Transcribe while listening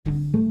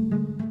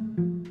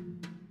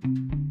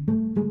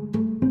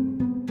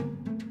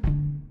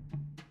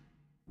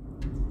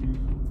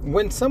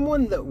When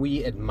someone that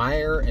we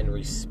admire and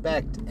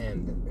respect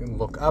and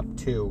look up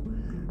to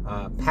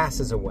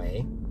passes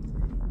away,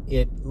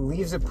 it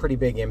leaves a pretty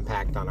big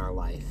impact on our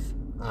life.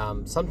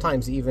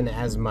 Sometimes even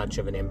as much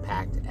of an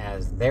impact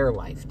as their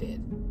life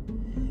did.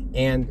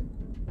 And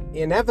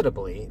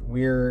inevitably,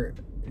 we're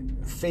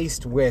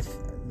faced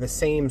with the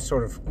same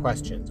sort of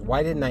questions.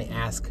 Why didn't I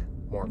ask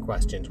more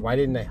questions? Why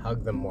didn't I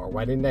hug them more?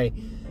 Why didn't I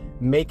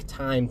make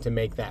time to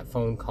make that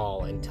phone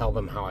call and tell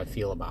them how I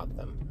feel about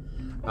them?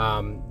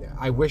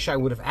 I wish I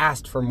would have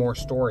asked for more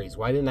stories.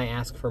 Why didn't I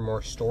ask for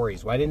more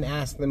stories? Why didn't I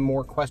ask them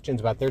more questions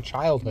about their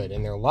childhood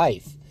and their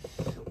life?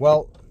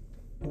 Well,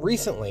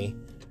 recently,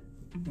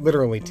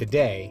 literally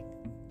today,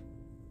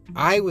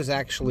 I was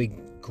actually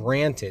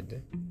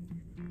granted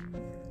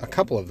a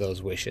couple of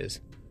those wishes.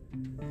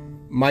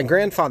 My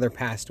grandfather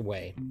passed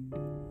away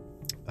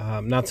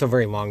not so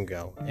very long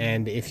ago,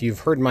 and if you've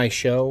heard my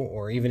show,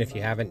 or even if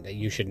you haven't,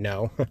 you should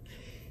know,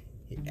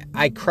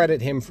 I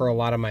credit him for a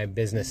lot of my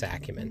business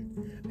acumen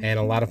and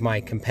a lot of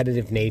my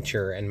competitive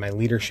nature and my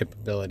leadership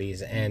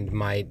abilities and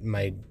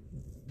my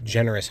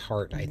generous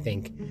heart, I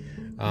think,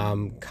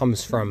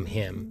 comes from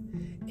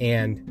him.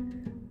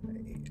 And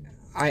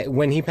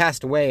when he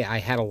passed away, I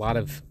had a lot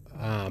of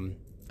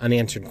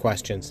unanswered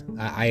questions.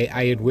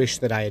 I had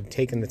wished that I had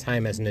taken the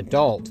time as an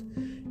adult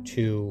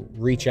to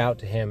reach out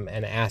to him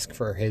and ask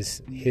for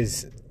his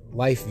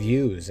life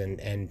views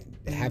and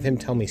have him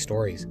tell me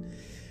stories.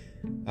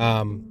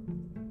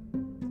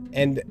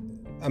 And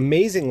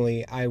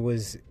amazingly, I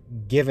was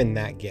given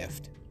that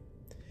gift.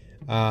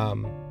 I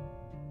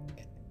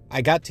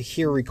got to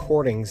hear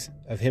recordings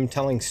of him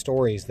telling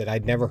stories that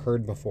I'd never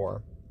heard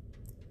before.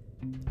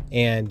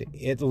 And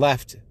it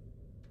left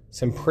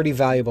some pretty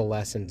valuable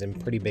lessons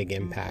and pretty big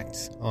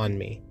impacts on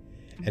me.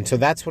 And so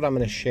that's what I'm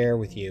going to share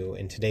with you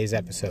in today's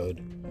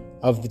episode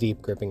of the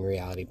Deep Gripping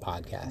Reality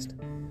Podcast.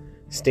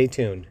 Stay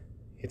tuned.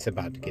 It's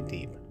about to get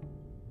deep.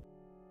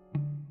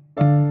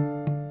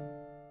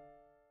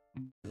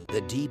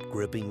 The Deep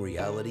Gripping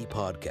Reality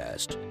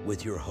Podcast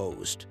with your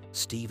host,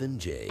 Stephen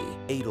J.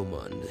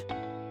 Adelman.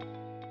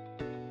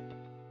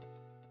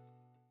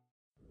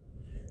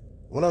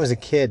 When I was a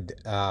kid,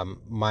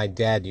 my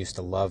dad used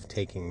to love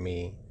taking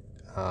me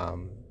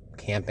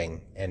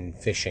camping and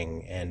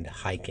fishing and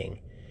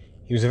hiking.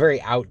 He was a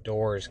very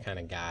outdoors kind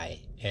of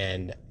guy.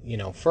 And,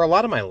 for a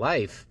lot of my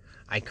life,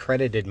 I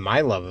credited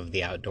my love of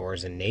the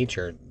outdoors and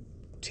nature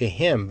to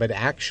him, but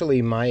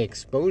actually my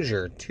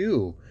exposure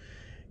to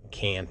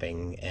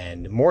camping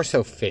and more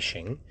so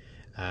fishing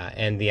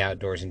and the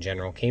outdoors in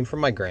general came from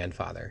my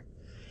grandfather.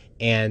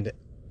 And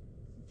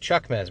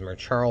Chuck Mesmer,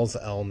 Charles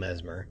L.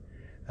 Mesmer,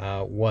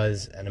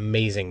 was an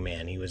amazing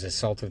man. He was a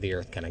salt of the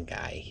earth kind of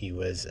guy. He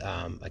was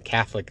a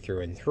Catholic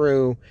through and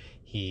through.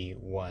 He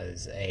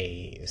was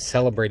a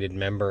celebrated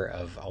member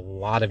of a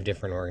lot of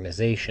different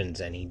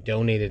organizations, and he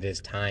donated his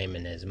time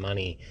and his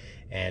money,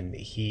 and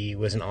he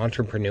was an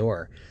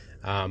entrepreneur.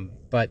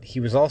 But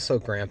he was also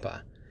grandpa.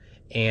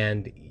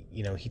 And,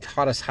 he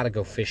taught us how to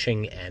go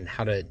fishing and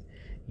how to,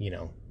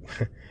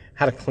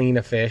 how to clean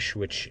a fish,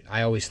 which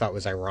I always thought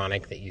was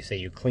ironic that you say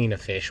you clean a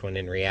fish when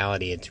in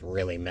reality it's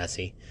really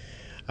messy.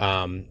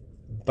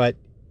 But,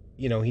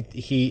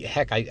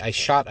 I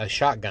shot a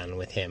shotgun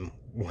with him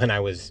when I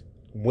was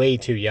way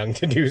too young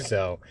to do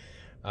so.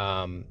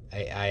 And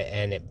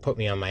it put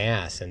me on my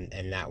ass,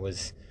 and that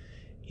was,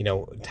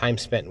 time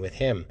spent with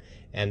him.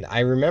 And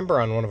I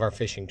remember on one of our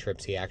fishing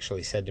trips, he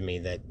actually said to me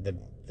that the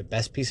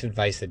best piece of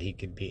advice that he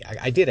could be,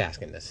 I did ask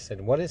him this, I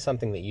said, what is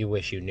something that you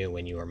wish you knew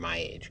when you were my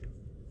age?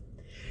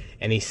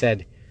 And he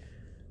said,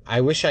 I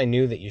wish I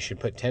knew that you should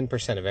put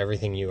 10% of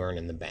everything you earn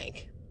in the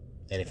bank.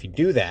 And if you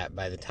do that,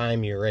 by the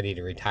time you're ready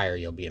to retire,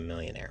 you'll be a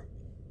millionaire.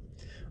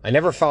 I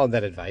never followed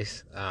that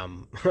advice.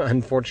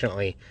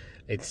 Unfortunately,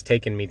 it's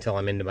taken me till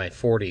I'm into my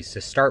 40s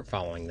to start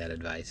following that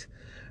advice.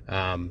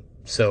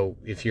 So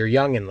if you're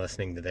young and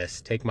listening to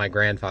this, take my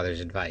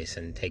grandfather's advice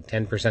and take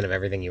 10% of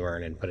everything you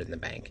earn and put it in the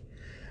bank.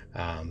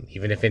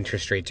 Even if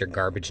interest rates are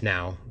garbage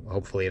now,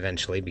 hopefully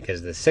eventually, because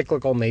of the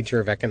cyclical nature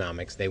of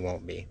economics, they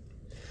won't be.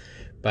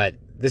 But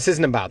this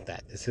isn't about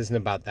that. This isn't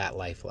about that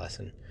life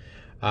lesson.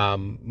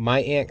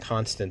 My Aunt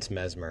Constance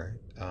Mesmer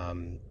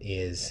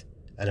is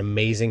an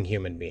amazing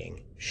human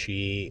being.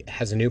 She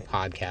has a new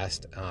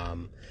podcast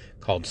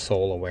called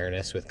Soul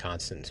Awareness with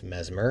Constance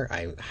Mesmer.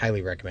 I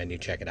highly recommend you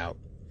check it out.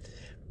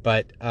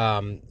 But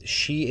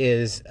she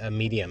is a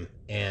medium,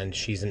 and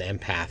she's an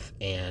empath,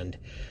 and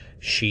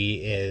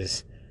she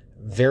is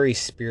very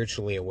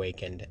spiritually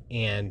awakened,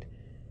 and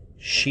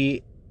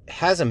she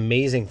has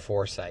amazing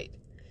foresight.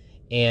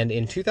 And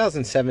in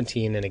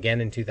 2017 and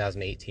again in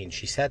 2018,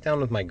 she sat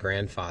down with my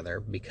grandfather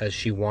because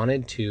she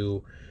wanted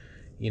to,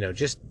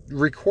 just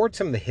record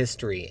some of the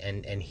history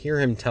and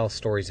hear him tell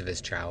stories of his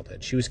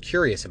childhood. She was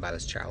curious about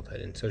his childhood,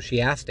 and so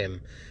she asked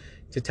him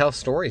to tell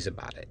stories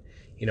about it.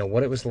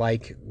 What it was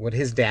like, what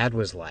his dad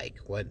was like,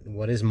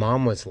 what his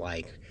mom was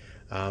like,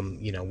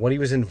 what he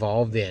was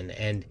involved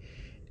in.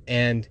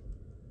 And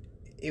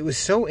it was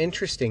so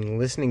interesting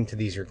listening to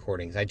these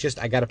recordings. I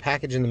got a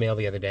package in the mail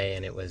the other day,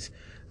 and it was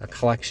a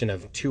collection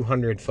of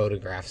 200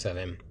 photographs of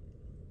him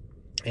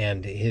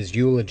and his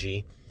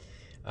eulogy,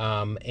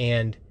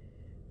 and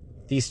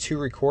these 2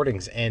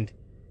 recordings. And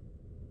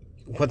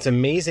what's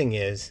amazing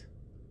is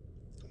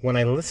when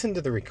I listen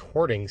to the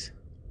recordings,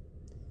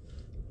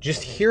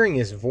 just hearing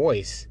his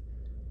voice,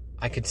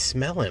 I could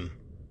smell him.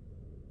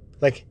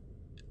 Like,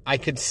 I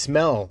could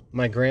smell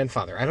my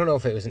grandfather. I don't know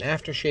if it was an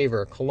aftershave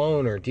or a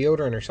cologne or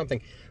deodorant or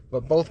something,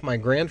 but both my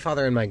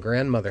grandfather and my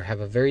grandmother have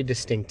a very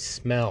distinct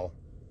smell.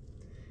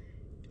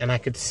 And I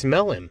could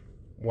smell him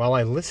while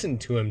I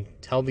listened to him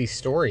tell these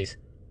stories.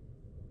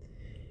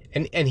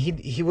 And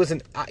he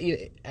wasn't,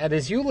 at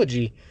his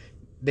eulogy,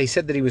 they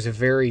said that he was a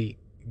very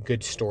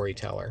good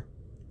storyteller.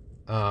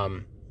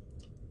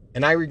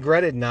 And I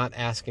regretted not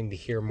asking to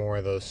hear more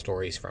of those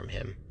stories from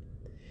him.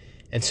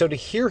 And so to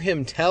hear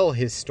him tell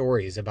his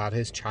stories about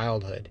his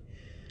childhood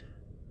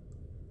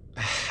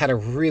had a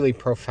really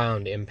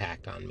profound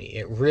impact on me.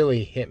 It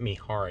really hit me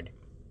hard.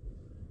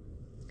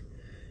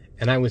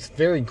 And I was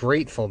very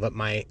grateful that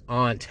my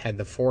aunt had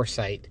the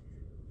foresight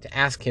to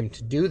ask him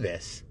to do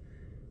this,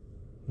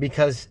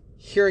 because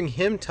hearing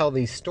him tell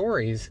these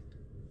stories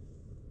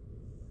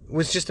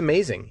was just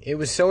amazing. It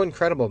was so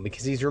incredible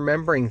because he's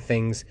remembering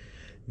things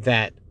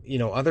that,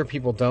 other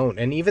people don't.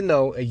 And even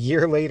though a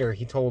year later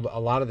he told a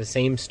lot of the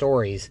same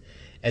stories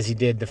as he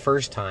did the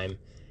first time,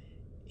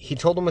 he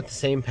told them with the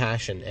same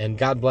passion. And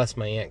God bless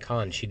my Aunt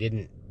Con. She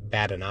didn't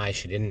bat an eye.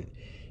 She didn't,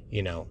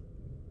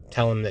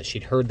 tell him that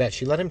she'd heard that.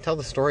 She let him tell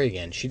the story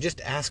again. She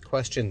just asked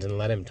questions and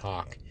let him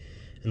talk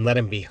and let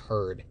him be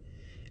heard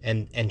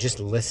and just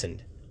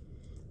listened.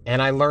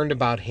 And I learned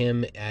about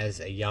him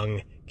as a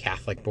young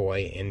Catholic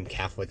boy in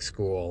Catholic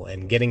school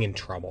and getting in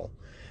trouble.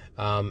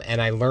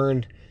 And I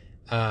learned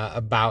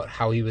about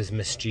how he was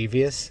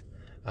mischievous,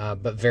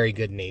 but very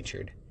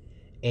good-natured.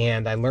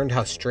 And I learned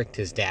how strict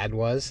his dad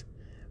was,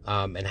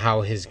 and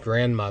how his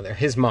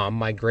mom,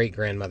 my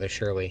great-grandmother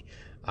Shirley,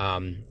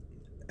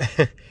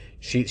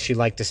 she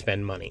liked to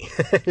spend money.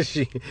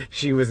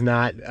 she was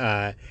not,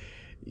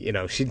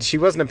 she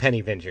wasn't a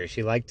penny pincher.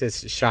 She liked to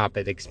shop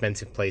at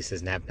expensive places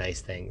and have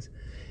nice things.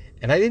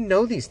 And I didn't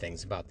know these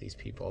things about these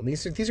people.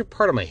 These are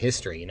part of my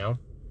history,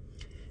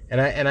 And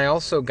I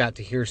also got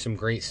to hear some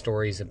great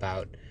stories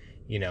about,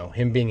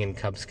 him being in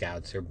Cub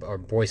Scouts or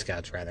Boy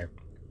Scouts rather,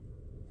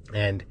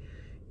 and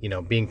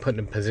being put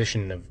in a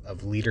position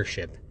of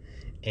leadership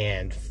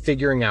and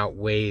figuring out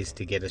ways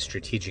to get a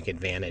strategic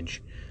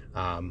advantage.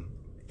 And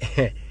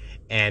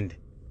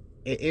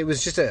it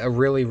was just a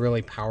really,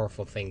 really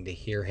powerful thing to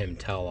hear him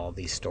tell all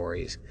these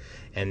stories,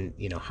 and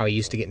how he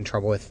used to get in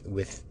trouble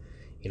with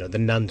the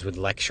nuns would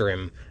lecture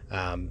him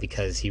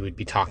because he would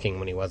be talking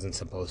when he wasn't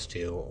supposed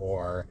to,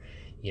 or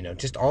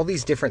just all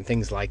these different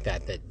things like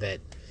that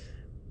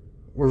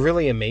were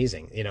really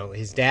amazing.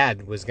 His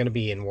dad was going to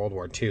be in World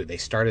War II. They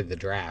started the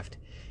draft,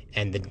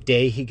 and the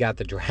day he got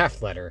the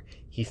draft letter,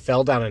 he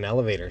fell down an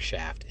elevator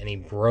shaft and he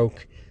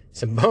broke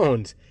some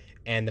bones.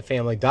 And the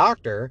family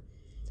doctor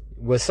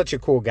was such a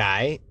cool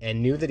guy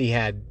and knew that he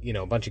had,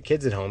 a bunch of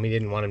kids at home. He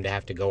didn't want him to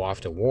have to go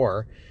off to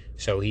war,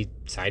 so he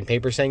signed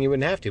papers saying he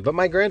wouldn't have to. But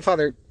my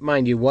grandfather,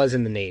 mind you, was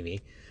in the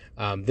Navy.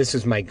 This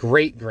was my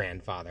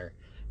great-grandfather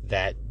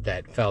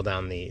that fell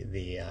down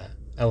the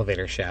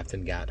elevator shaft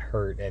and got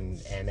hurt and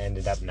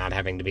ended up not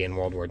having to be in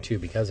World War II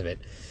because of it.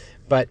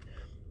 But,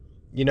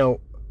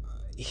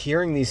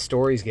 hearing these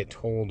stories get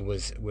told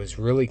was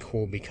really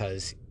cool,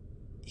 because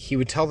he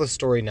would tell the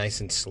story nice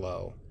and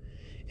slow,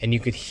 and you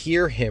could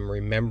hear him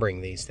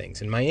remembering these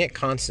things. And my Aunt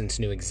Constance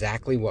knew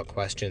exactly what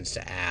questions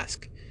to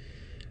ask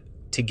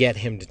to get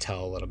him to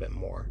tell a little bit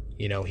more.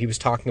 He was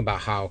talking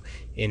about how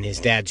in his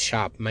dad's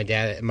shop,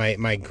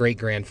 my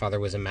great-grandfather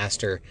was a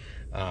master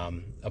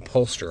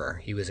upholsterer.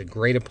 He was a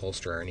great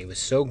upholsterer, and he was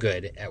so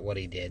good at what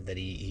he did that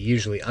he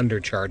usually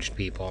undercharged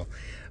people,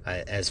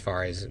 as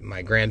far as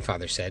my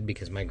grandfather said,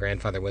 because my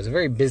grandfather was a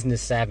very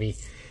business-savvy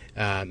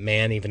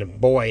man, even a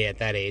boy at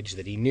that age,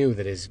 that he knew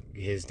that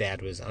his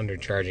dad was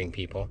undercharging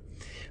people.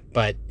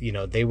 But,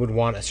 they would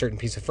want a certain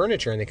piece of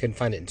furniture and they couldn't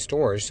find it in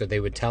stores, so they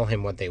would tell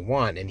him what they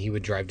want, and he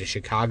would drive to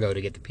Chicago to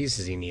get the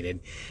pieces he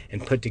needed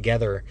and put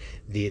together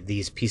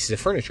these pieces of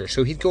furniture.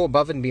 So he'd go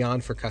above and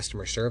beyond for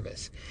customer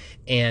service.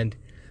 And,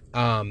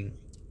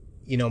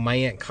 my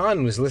Aunt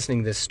Con was listening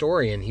to this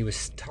story, and he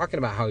was talking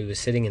about how he was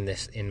sitting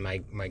in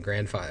my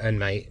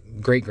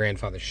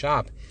great-grandfather's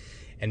shop,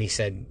 and he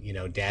said,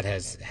 Dad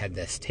had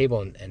this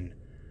table, and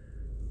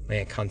my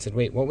Aunt Con said,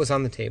 wait, what was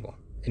on the table?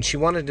 And she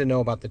wanted to know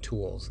about the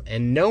tools.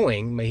 And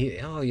knowing,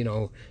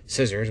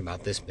 scissors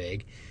about this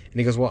big. And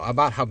he goes, well,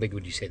 about how big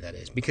would you say that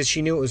is? Because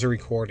she knew it was a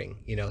recording,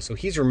 so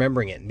he's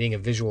remembering it and being a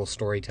visual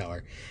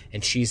storyteller.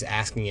 And she's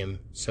asking him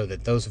so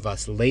that those of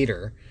us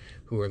later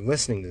who are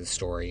listening to the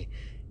story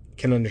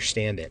can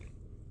understand it.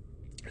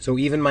 So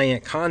even my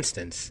Aunt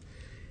Constance,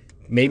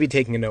 maybe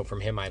taking a note from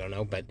him, I don't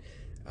know, but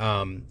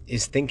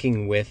is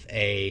thinking with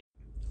a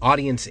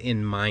audience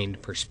in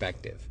mind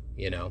perspective,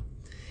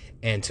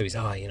 And so he's,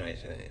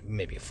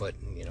 maybe a foot,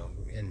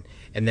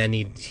 and then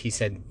he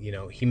said,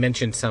 he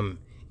mentioned some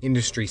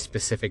industry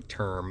specific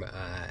term,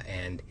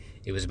 and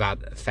it was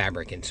about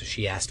fabric. And so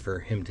she asked for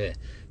him to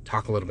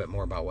talk a little bit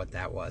more about what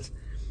that was.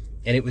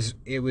 And it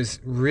was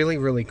really,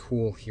 really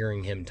cool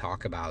hearing him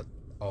talk about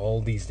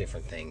all these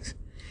different things.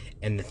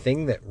 And the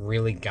thing that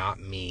really got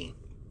me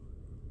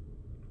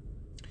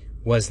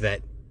was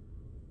that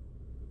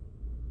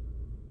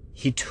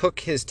he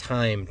took his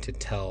time to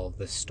tell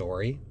the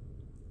story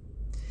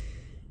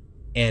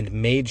and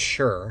made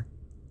sure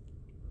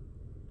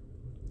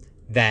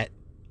that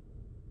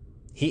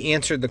he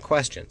answered the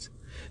questions.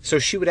 So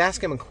she would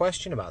ask him a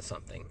question about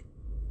something,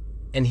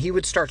 and he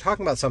would start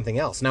talking about something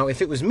else. Now,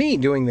 if it was me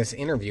doing this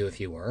interview, if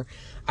you were,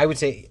 I would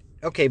say,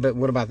 okay, but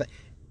what about that?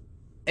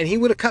 And he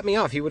would have cut me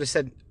off. He would have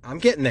said, I'm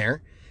getting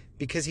there,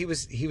 because he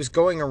was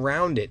going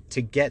around it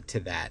to get to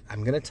that.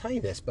 I'm going to tell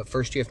you this, but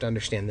first you have to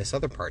understand this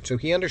other part. So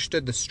he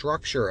understood the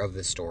structure of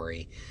the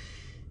story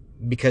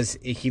because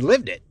he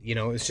lived it.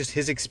 It's just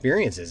his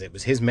experiences. It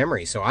was his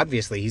memory. So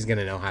obviously he's going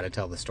to know how to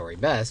tell the story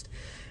best.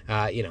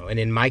 And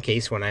in my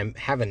case, when I'm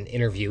having an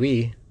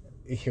interviewee,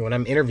 when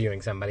I'm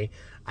interviewing somebody,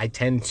 I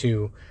tend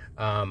to,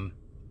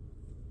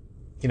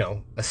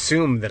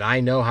 assume that I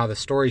know how the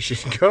story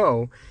should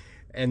go,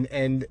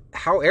 and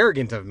how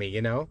arrogant of me,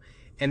 and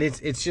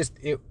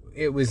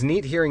it was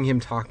neat hearing him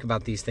talk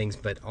about these things,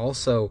 but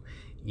also,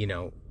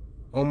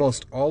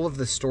 almost all of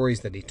the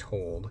stories that he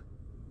told.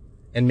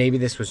 And maybe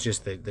this was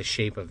just the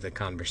shape of the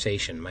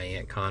conversation. My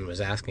Aunt Con was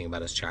asking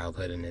about his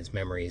childhood and his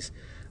memories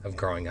of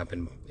growing up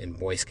in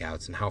Boy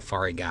Scouts and how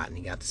far he got, and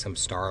he got to some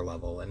star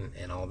level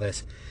and all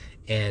this,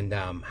 and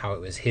how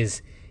it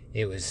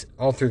was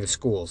all through the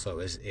school. So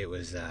it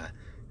was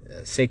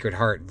Sacred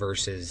Heart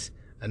versus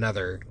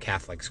another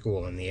Catholic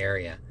school in the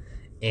area,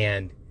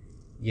 and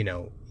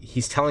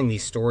he's telling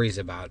these stories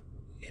about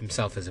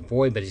himself as a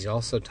boy, but he's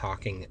also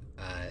talking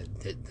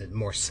the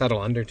more subtle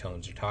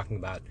undertones are talking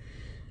about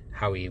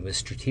how he was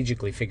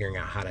strategically figuring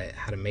out how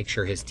to make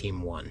sure his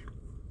team won,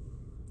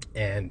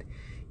 and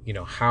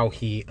how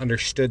he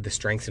understood the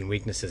strengths and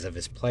weaknesses of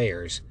his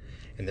players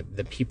and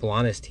the people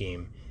on his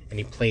team, and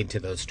he played to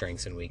those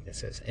strengths and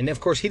weaknesses. And of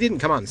course he didn't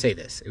come out and say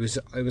this. It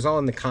was all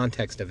in the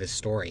context of his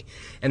story,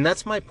 and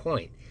that's my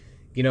point.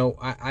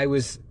 I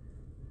was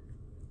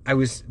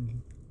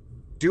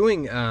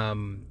doing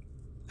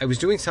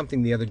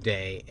something the other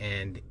day,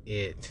 and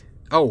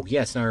oh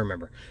yes, now I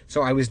remember.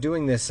 So I was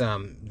doing this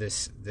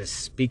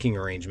speaking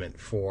arrangement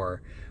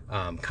for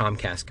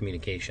Comcast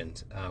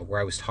Communications, where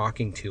I was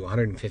talking to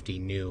 150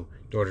 new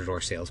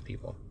door-to-door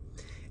salespeople.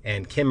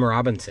 And Kim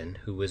Robinson,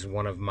 who was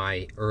one of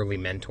my early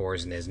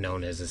mentors and is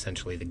known as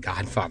essentially the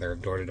godfather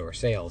of door-to-door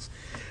sales,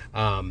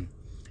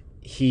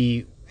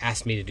 he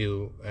asked me to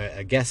do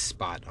a guest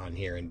spot on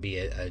here and be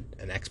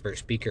an expert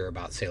speaker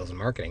about sales and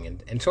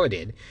marketing. And so I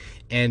did.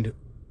 And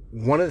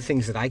one of the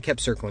things that I kept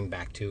circling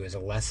back to is a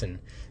lesson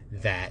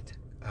that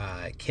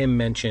Kim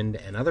mentioned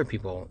and other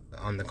people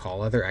on the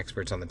call, other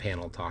experts on the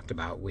panel talked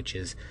about, which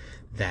is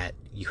that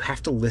you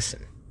have to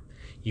listen.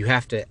 You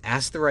have to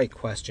ask the right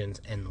questions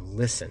and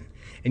listen.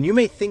 And you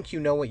may think you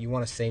know what you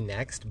want to say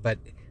next, but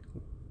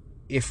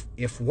if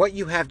what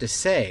you have to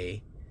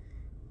say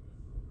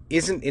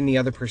isn't in the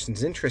other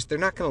person's interest, they're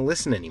not going to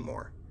listen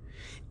anymore.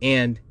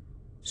 And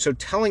so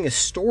telling a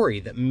story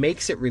that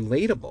makes it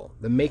relatable,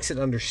 that makes it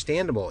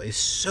understandable, is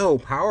so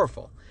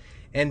powerful.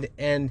 And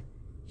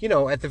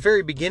at the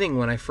very beginning,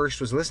 when I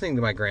first was listening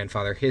to my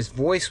grandfather, his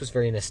voice was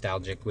very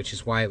nostalgic, which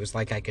is why it was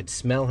like I could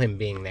smell him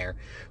being there.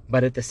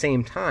 But at the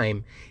same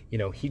time,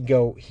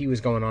 he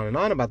was going on and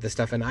on about this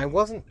stuff, and I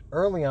wasn't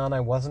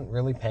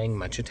really paying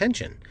much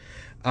attention.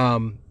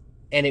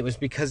 And it was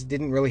because it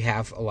didn't really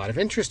have a lot of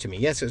interest to me.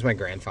 Yes, it was my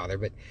grandfather,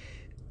 but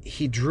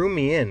he drew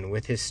me in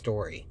with his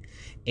story.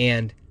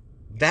 And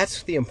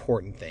that's the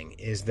important thing,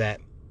 is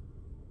that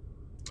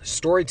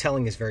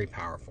storytelling is very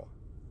powerful.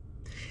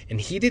 And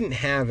he didn't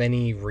have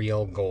any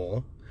real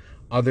goal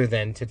other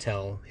than to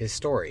tell his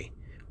story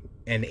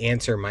and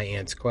answer my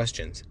aunt's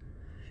questions.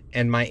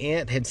 And my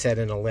aunt had said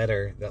in a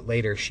letter that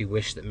later she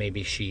wished that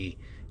maybe she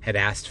had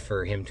asked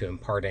for him to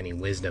impart any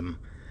wisdom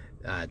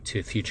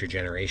to future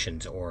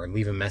generations or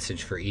leave a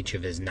message for each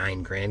of his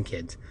 9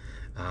 grandkids.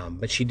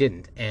 But she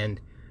didn't.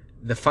 And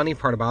the funny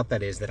part about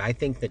that is that I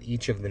think that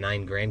each of the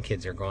 9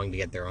 grandkids are going to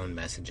get their own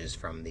messages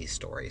from these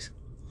stories.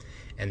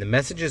 And the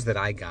messages that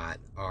I got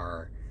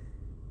are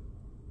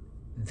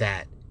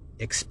that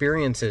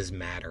experiences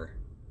matter.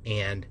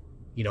 And,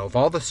 of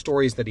all the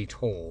stories that he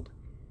told,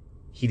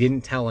 he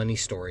didn't tell any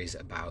stories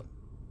about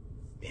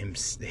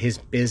his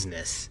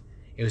business.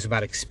 It was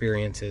about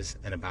experiences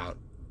and about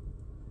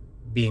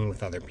being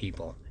with other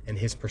people and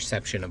his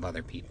perception of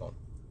other people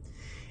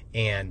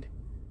and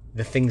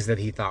the things that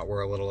he thought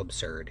were a little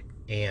absurd.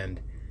 And,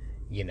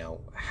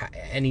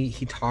 and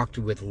he talked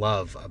with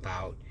love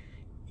about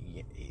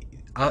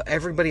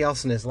everybody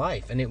else in his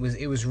life. And it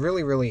was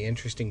really, really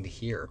interesting to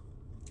hear.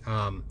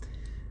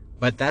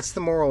 But that's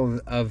the moral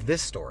of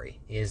this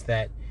story, is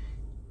that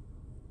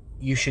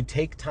you should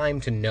take time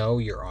to know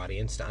your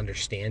audience, to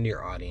understand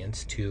your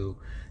audience, to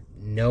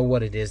know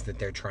what it is that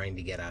they're trying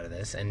to get out of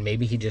this. And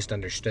maybe he just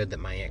understood that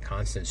my Aunt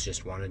Constance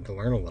just wanted to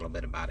learn a little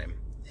bit about him.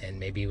 And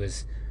maybe he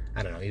was,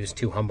 I don't know, he was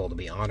too humble to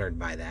be honored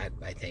by that,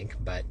 I think.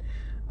 But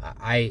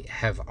I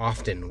have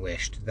often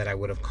wished that I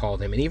would have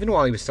called him. And even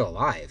while he was still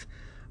alive,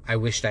 I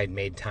wished I'd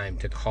made time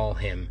to call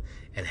him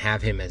and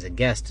have him as a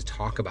guest to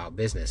talk about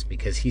business,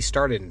 because he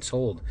started and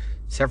sold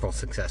several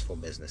successful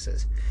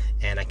businesses.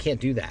 And I can't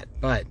do that.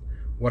 But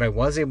what I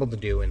was able to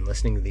do in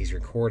listening to these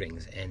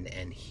recordings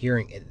and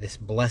hearing this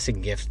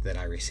blessed gift that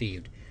I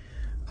received,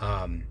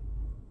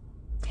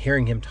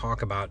 hearing him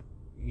talk about,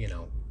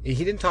 he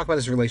didn't talk about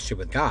his relationship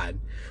with God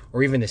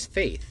or even his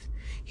faith.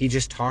 He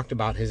just talked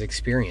about his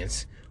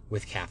experience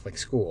with Catholic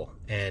school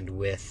and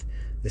with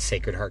the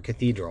Sacred Heart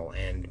Cathedral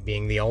and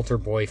being the altar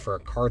boy for a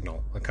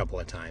cardinal a couple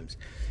of times.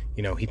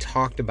 He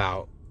talked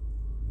about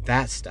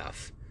that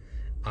stuff.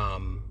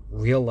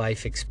 Real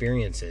life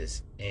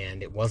experiences,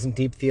 and it wasn't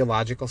deep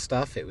theological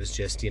stuff. It was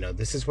just,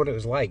 this is what it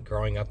was like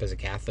growing up as a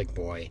Catholic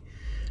boy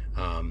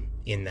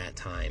in that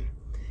time.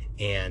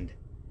 And,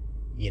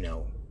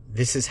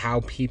 this is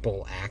how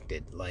people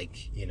acted. Like,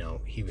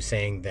 he was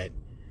saying that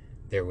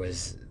there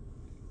was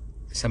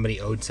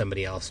somebody owed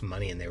somebody else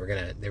money and they were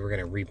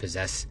gonna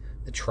repossess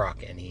the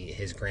truck, and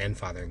his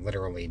grandfather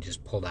literally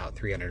just pulled out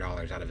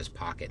 $300 out of his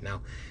pocket.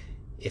 Now,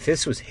 if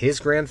this was his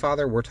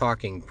grandfather, we're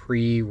talking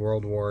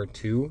pre-World War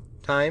II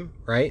time,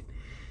 right?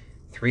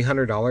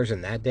 $300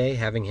 in that day,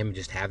 having him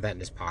just have that in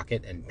his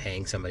pocket and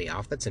paying somebody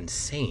off, that's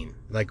insane.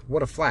 Like,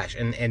 what a flash.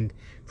 And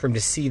for him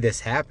to see this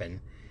happen,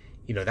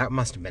 that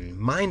must have been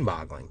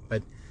mind-boggling.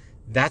 But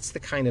that's the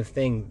kind of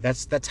thing,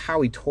 that's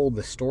how he told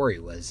the story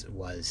was,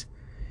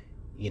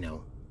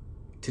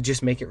 to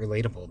just make it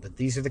relatable, that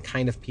these are the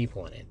kind of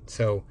people in it.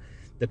 So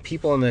the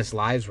people in this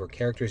lives were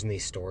characters in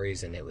these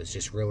stories, and it was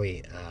just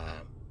really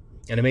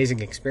an amazing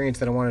experience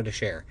that I wanted to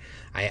share.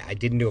 I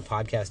didn't do a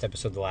podcast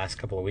episode the last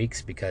couple of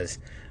weeks because,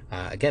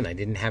 again, I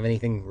didn't have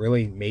anything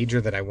really major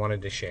that I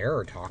wanted to share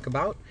or talk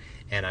about,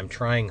 and I'm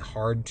trying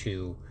hard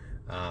to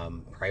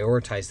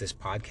prioritize this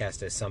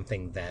podcast as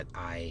something that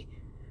I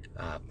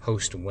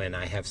post when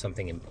I have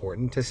something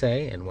important to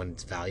say and when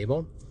it's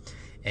valuable.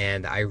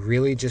 And I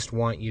really just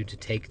want you to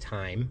take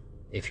time,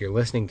 if you're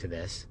listening to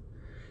this,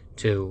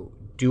 to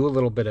do a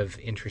little bit of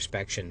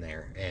introspection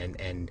there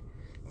and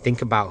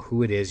think about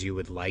who it is you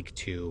would like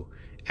to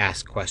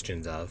ask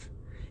questions of.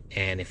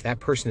 And if that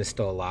person is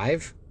still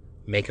alive,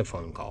 make a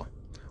phone call.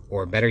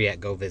 Or better yet,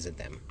 go visit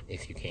them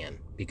if you can.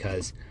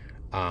 Because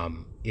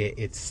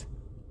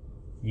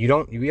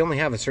we only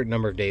have a certain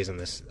number of days on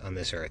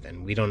this earth,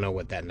 and we don't know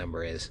what that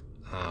number is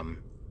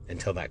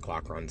until that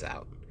clock runs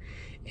out.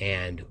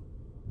 And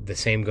the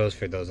same goes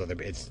for those other.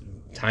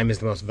 Time is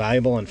the most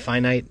valuable and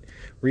finite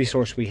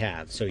resource we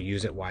have, so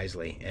use it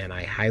wisely. And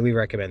I highly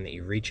recommend that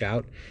you reach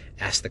out,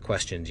 ask the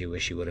questions you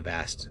wish you would have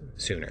asked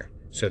sooner,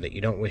 so that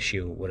you don't wish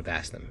you would have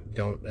asked them.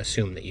 Don't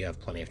assume that you have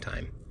plenty of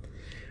time.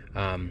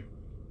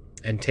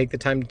 And take the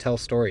time to tell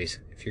stories.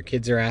 If your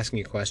kids are asking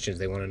you questions,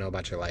 they want to know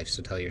about your life,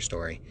 so tell your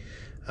story.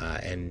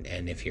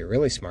 And if you're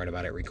really smart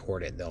about it,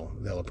 record it.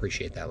 They'll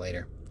appreciate that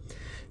later.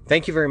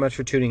 Thank you very much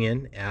for tuning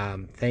in.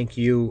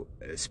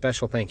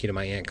 Special thank you to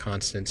my Aunt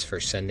Constance for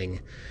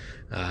sending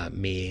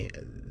me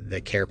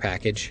the care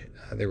package.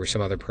 There were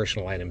some other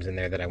personal items in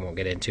there that I won't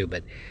get into,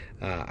 but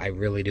I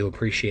really do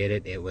appreciate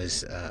it. It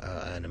was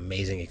an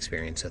amazing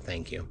experience, so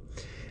thank you.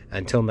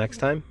 Until next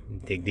time,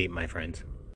 dig deep, my friends.